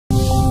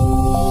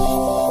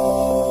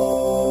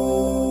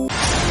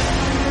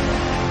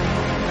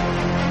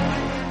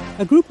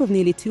A group of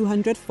nearly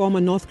 200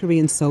 former North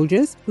Korean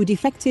soldiers who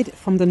defected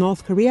from the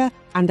North Korea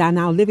and are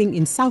now living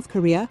in South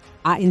Korea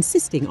are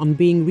insisting on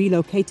being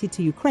relocated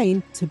to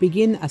Ukraine to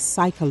begin a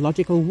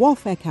psychological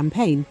warfare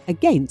campaign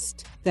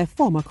against their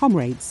former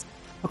comrades.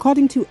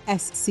 According to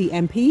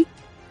SCMP,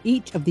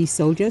 each of these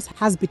soldiers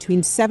has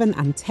between 7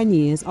 and 10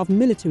 years of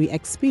military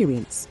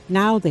experience.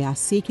 Now they are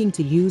seeking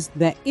to use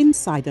their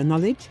insider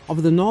knowledge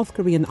of the North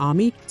Korean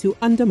army to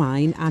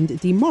undermine and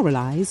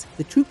demoralize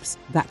the troops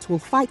that will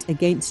fight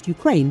against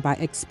Ukraine by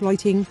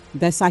exploiting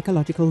their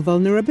psychological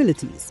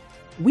vulnerabilities.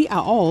 We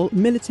are all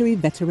military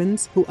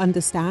veterans who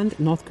understand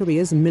North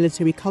Korea's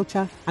military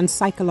culture and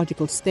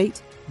psychological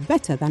state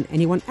better than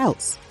anyone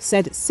else,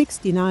 said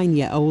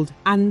 69-year-old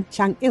An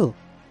Chang-il.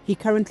 He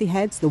currently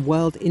heads the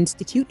World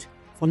Institute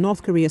for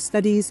North Korea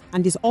Studies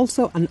and is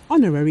also an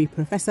honorary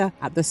professor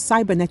at the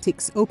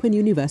Cybernetics Open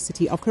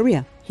University of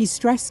Korea. He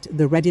stressed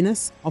the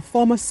readiness of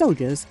former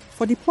soldiers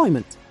for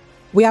deployment.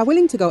 We are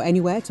willing to go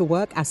anywhere to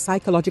work as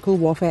psychological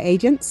warfare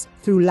agents,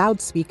 through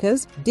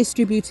loudspeakers,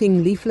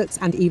 distributing leaflets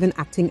and even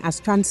acting as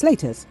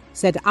translators,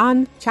 said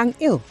An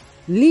Chang-il.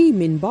 Lee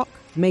Min-bok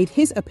made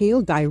his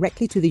appeal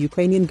directly to the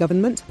Ukrainian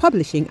government,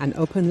 publishing an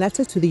open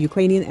letter to the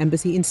Ukrainian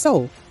embassy in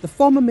Seoul. The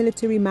former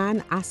military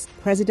man asked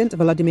President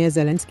Volodymyr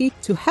Zelenski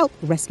to help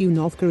rescue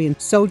North Korean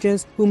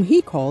soldiers whom he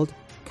called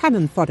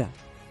cannon fodder.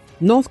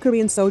 North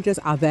Korean soldiers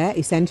are there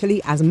essentially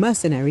as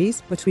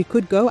mercenaries, but we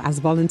could go as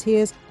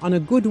volunteers on a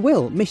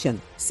goodwill mission.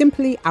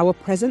 Simply, our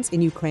presence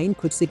in Ukraine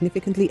could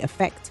significantly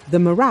affect the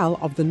morale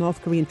of the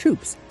North Korean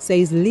troops,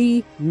 says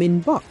Lee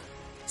Min-bok.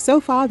 So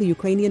far, the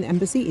Ukrainian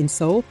embassy in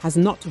Seoul has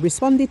not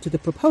responded to the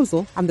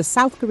proposal, and the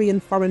South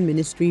Korean Foreign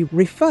Ministry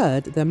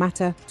referred the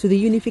matter to the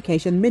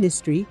Unification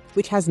Ministry,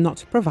 which has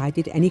not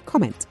provided any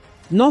comment.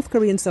 North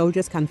Korean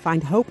soldiers can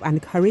find hope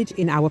and courage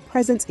in our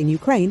presence in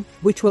Ukraine,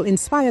 which will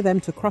inspire them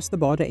to cross the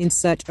border in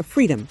search of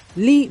freedom,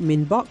 Lee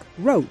Min-bok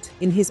wrote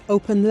in his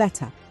open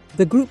letter.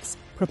 The group's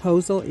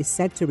proposal is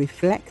said to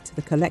reflect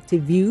the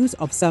collective views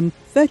of some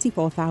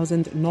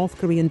 34,000 North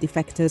Korean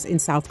defectors in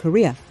South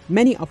Korea,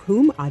 many of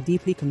whom are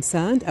deeply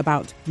concerned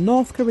about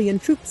North Korean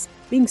troops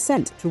being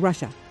sent to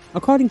Russia.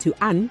 According to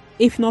An,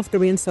 if North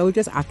Korean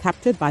soldiers are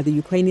captured by the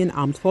Ukrainian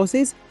armed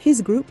forces,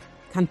 his group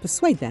can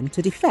persuade them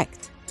to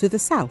defect to the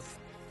south.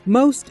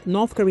 Most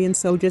North Korean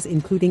soldiers,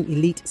 including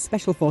elite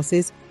special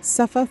forces,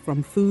 suffer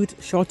from food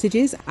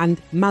shortages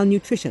and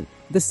malnutrition.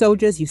 The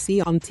soldiers you see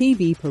on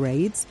TV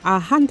parades are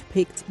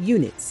hand-picked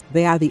units.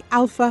 They are the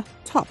alpha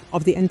top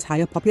of the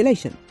entire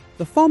population,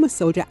 the former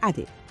soldier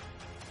added.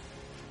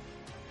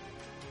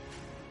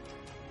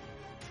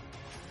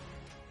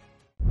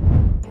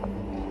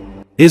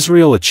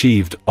 Israel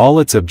achieved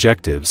all its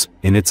objectives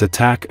in its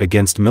attack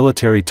against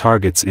military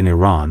targets in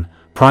Iran,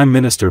 Prime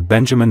Minister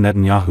Benjamin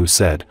Netanyahu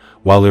said,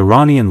 while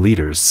Iranian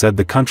leaders said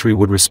the country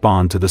would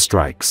respond to the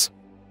strikes.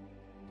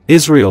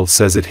 Israel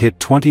says it hit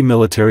 20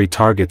 military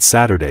targets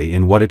Saturday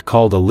in what it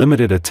called a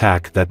limited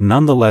attack that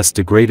nonetheless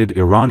degraded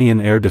Iranian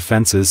air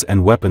defenses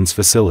and weapons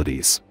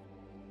facilities.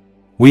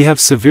 "We have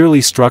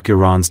severely struck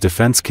Iran's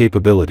defense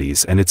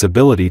capabilities and its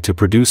ability to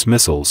produce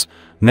missiles,"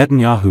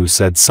 Netanyahu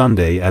said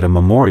Sunday at a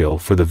memorial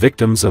for the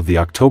victims of the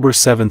October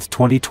 7,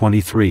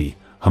 2023,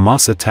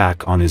 Hamas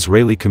attack on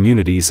Israeli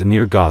communities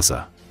near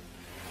Gaza.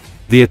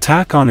 "The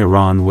attack on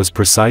Iran was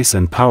precise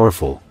and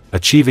powerful,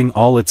 achieving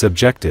all its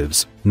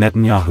objectives,"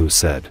 Netanyahu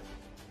said.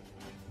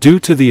 Due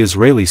to the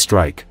Israeli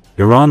strike,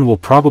 Iran will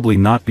probably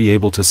not be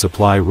able to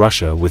supply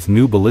Russia with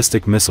new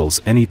ballistic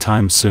missiles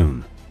anytime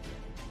soon.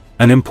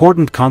 An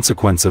important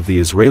consequence of the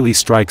Israeli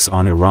strikes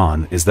on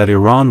Iran is that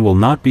Iran will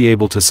not be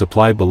able to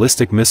supply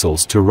ballistic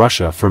missiles to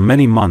Russia for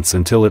many months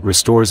until it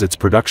restores its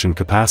production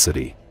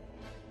capacity,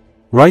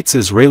 writes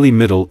Israeli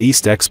Middle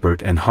East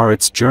expert and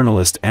Haaretz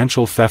journalist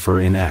Anshel Pfeffer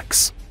in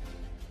X.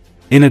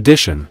 In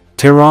addition,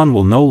 Tehran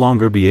will no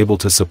longer be able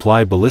to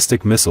supply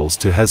ballistic missiles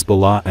to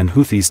Hezbollah and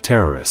Houthis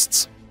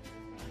terrorists.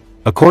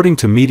 According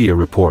to media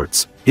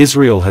reports,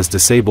 Israel has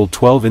disabled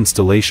 12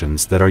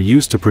 installations that are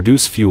used to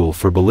produce fuel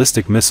for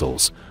ballistic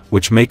missiles,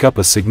 which make up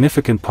a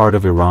significant part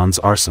of Iran's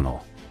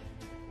arsenal.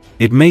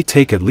 It may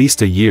take at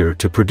least a year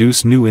to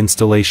produce new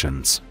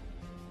installations.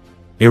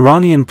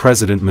 Iranian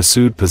President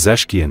Masoud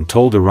Pezeshkian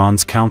told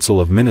Iran's Council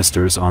of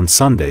Ministers on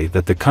Sunday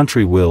that the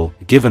country will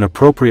give an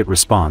appropriate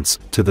response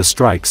to the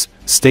strikes,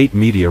 state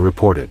media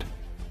reported.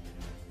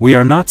 "We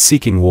are not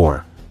seeking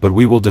war, but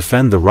we will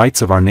defend the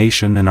rights of our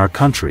nation and our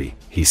country,"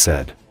 he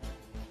said.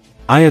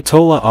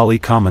 Ayatollah Ali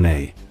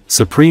Khamenei,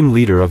 supreme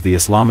leader of the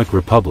Islamic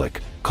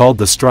Republic, called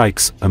the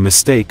strikes a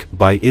mistake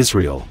by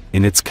Israel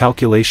in its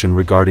calculation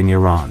regarding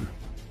Iran.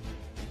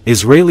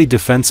 Israeli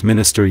Defense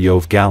Minister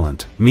Yoav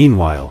Gallant,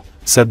 meanwhile,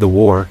 said the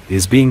war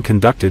is being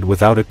conducted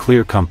without a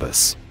clear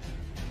compass.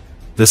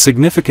 The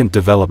significant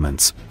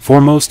developments,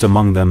 foremost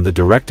among them the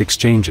direct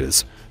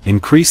exchanges,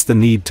 increase the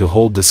need to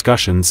hold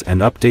discussions and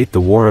update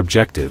the war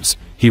objectives,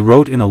 he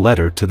wrote in a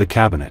letter to the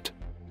cabinet.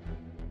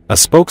 A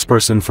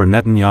spokesperson for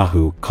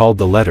Netanyahu called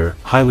the letter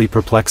highly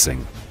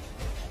perplexing.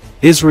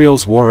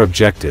 Israel's war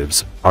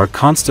objectives are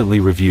constantly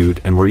reviewed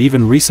and were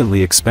even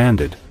recently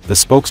expanded, the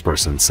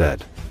spokesperson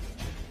said.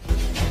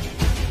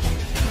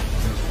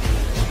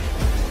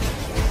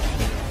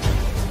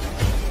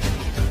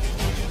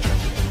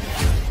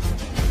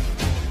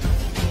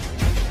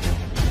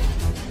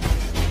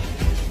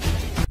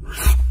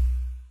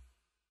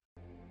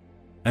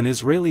 An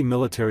Israeli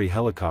military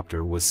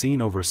helicopter was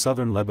seen over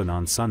southern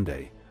Lebanon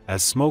Sunday,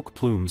 as smoke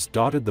plumes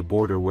dotted the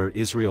border where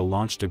Israel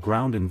launched a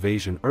ground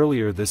invasion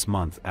earlier this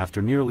month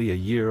after nearly a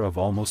year of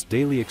almost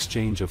daily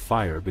exchange of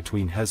fire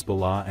between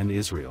Hezbollah and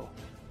Israel.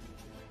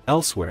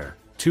 Elsewhere,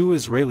 2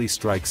 Israeli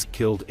strikes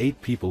killed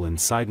 8 people in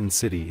Sidon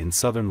city in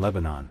southern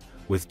Lebanon,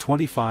 with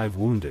 25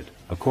 wounded,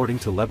 according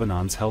to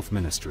Lebanon's health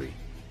ministry.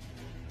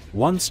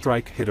 One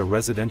strike hit a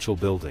residential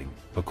building,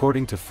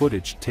 according to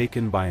footage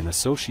taken by an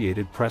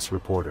Associated Press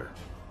reporter.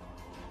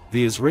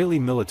 The Israeli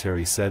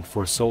military said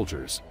 4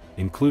 soldiers,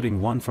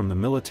 including one from the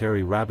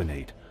military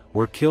rabbinate,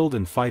 were killed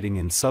in fighting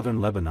in southern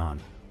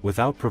Lebanon,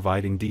 without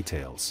providing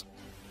details.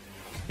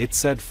 It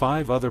said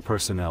 5 other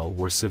personnel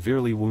were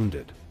severely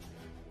wounded.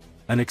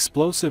 An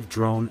explosive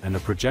drone and a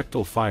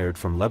projectile fired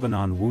from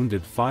Lebanon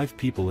wounded 5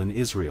 people in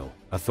Israel,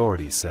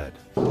 authorities said.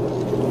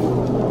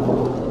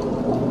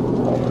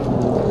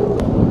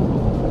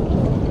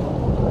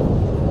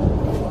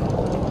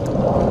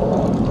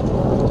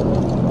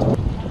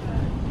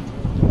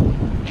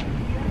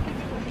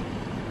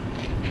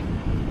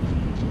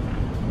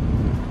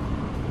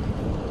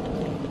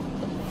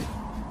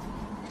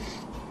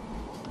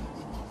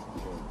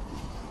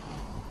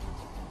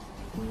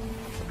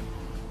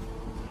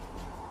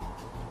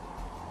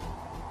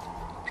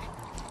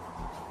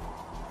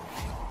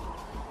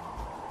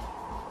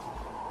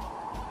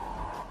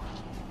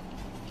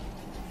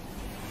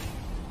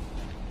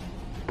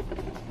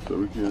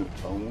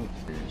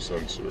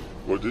 Sensor.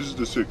 Well, this is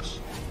the 6.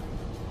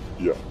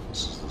 Yeah.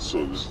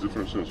 So this is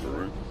different sensor,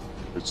 right?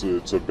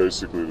 It's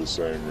basically the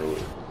same,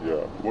 really.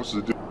 Yeah. What's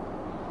the